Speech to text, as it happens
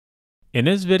In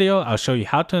this video, I'll show you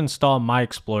how to install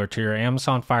MiXplorer to your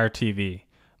Amazon Fire TV.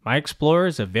 MiXplorer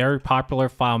is a very popular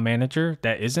file manager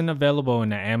that isn't available in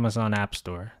the Amazon App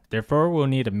Store. Therefore, we'll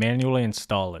need to manually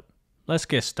install it. Let's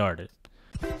get started.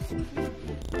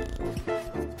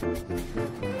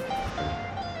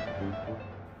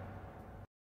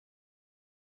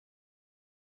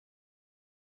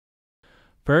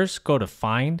 First, go to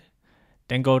Find,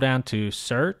 then go down to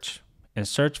Search, and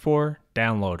search for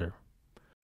Downloader.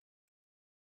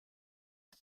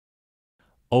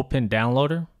 Open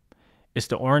Downloader. It's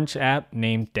the orange app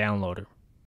named Downloader.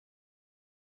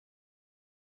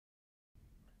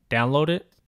 Download it.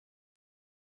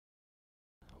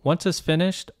 Once it's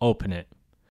finished, open it.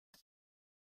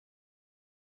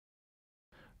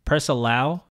 Press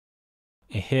Allow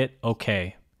and hit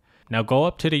OK. Now go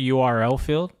up to the URL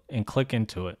field and click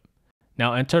into it.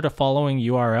 Now enter the following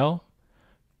URL: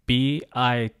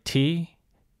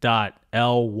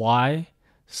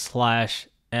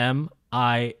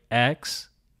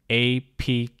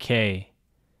 bit.ly/MIXAPK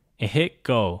and hit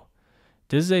go.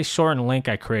 This is a shortened link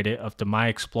I created of the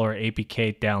MiXplorer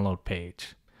APK download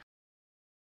page.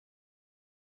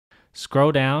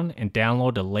 Scroll down and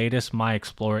download the latest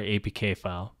MiXplorer APK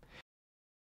file.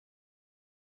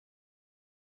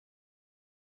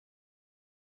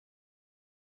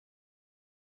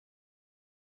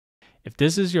 If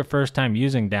this is your first time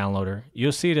using Downloader,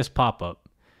 you'll see this pop up.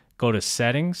 Go to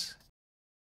Settings,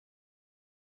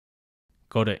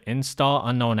 go to Install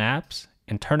Unknown Apps,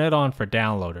 and turn it on for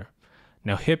Downloader.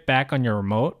 Now hit back on your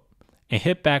remote, and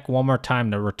hit back one more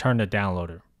time to return to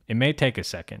Downloader. It may take a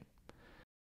second.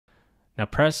 Now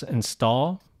press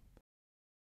Install,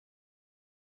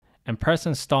 and press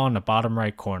Install in the bottom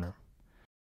right corner.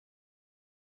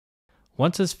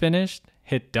 Once it's finished,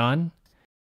 hit Done.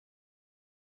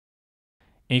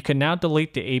 And you can now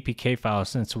delete the APK file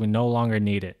since we no longer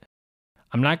need it.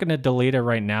 I'm not going to delete it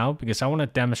right now because I want to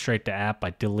demonstrate the app by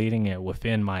deleting it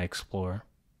within MiXplorer.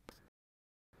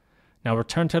 Now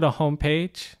return to the home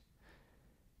page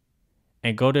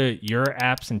and go to Your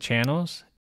Apps and Channels,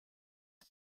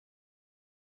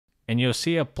 and you'll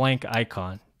see a blank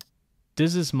icon.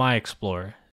 This is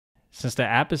MiXplorer. Since the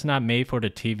app is not made for the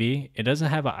TV, it doesn't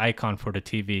have an icon for the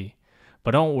TV.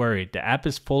 But don't worry, the app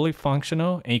is fully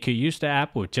functional and you can use the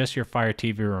app with just your Fire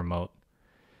TV remote.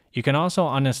 You can also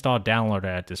uninstall Downloader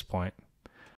at this point.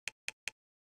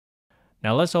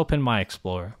 Now let's open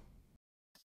MiXplorer.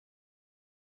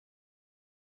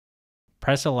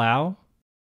 Press Allow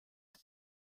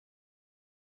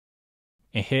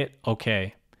and hit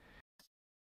OK.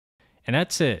 And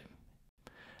that's it.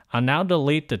 I'll now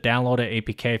delete the downloaded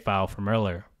APK file from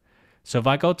earlier. So if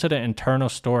I go to the internal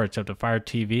storage of the Fire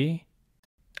TV,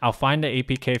 I'll find the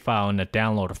APK file in the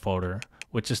Downloader folder,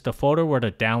 which is the folder where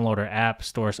the Downloader app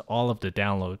stores all of the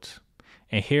downloads.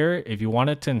 And here, if you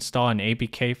wanted to install an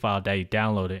APK file that you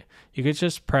downloaded, you could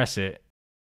just press it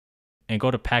and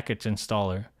go to Package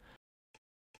Installer.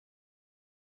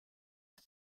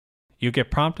 You get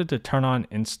prompted to turn on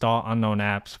Install Unknown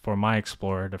Apps for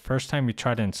MiXplorer the first time you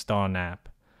try to install an app.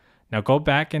 Now go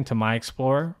back into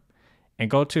MiXplorer and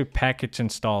go to Package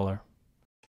Installer.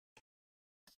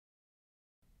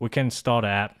 We can install the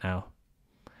app now.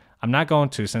 I'm not going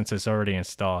to since it's already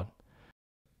installed.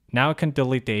 Now I can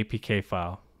delete the APK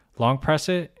file. Long press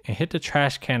it and hit the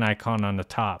trash can icon on the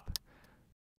top.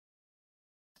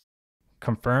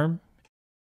 Confirm.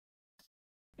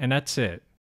 And that's it.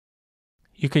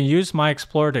 You can use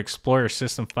MiXplorer to explore your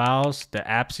system files, the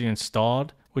apps you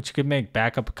installed, which you can make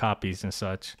backup copies and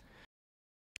such.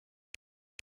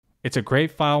 It's a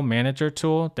great file manager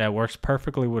tool that works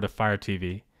perfectly with a Fire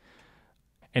TV.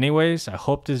 Anyways, I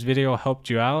hope this video helped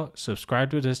you out.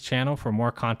 Subscribe to this channel for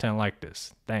more content like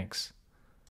this. Thanks.